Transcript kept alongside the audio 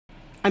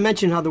I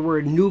mentioned how the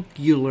word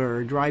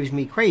nuclear drives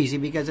me crazy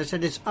because I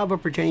said it's of or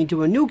pertaining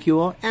to a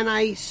nucleus, and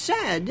I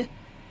said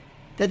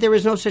that there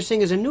is no such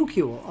thing as a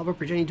nucleus, of or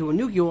pertaining to a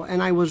nucleus,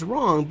 and I was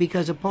wrong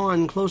because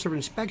upon closer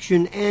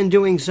inspection and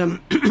doing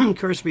some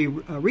cursory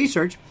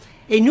research,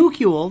 a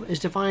nucleus is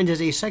defined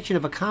as a section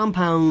of a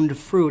compound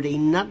fruit, a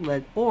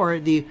nutlet, or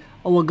the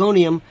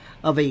oligonium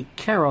of a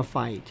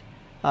charophyte.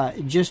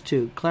 Just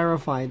to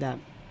clarify that.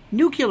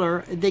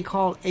 Nuclear, they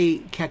call a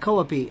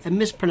cacoepy, a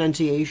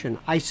mispronunciation.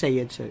 I say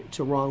it's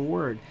a wrong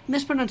word.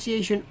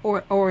 Mispronunciation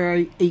or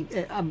a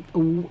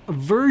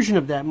version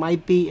of that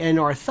might be an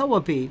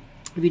orthoepy.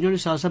 If you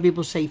notice how some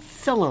people say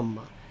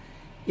film.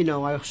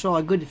 I saw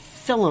a good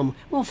film.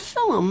 Well,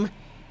 film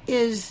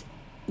is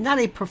not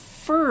a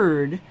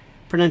preferred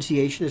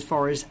pronunciation as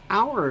far as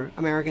our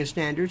American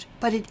standards,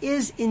 but it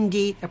is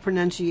indeed a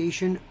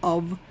pronunciation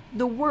of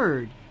the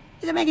word.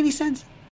 Does that make any sense?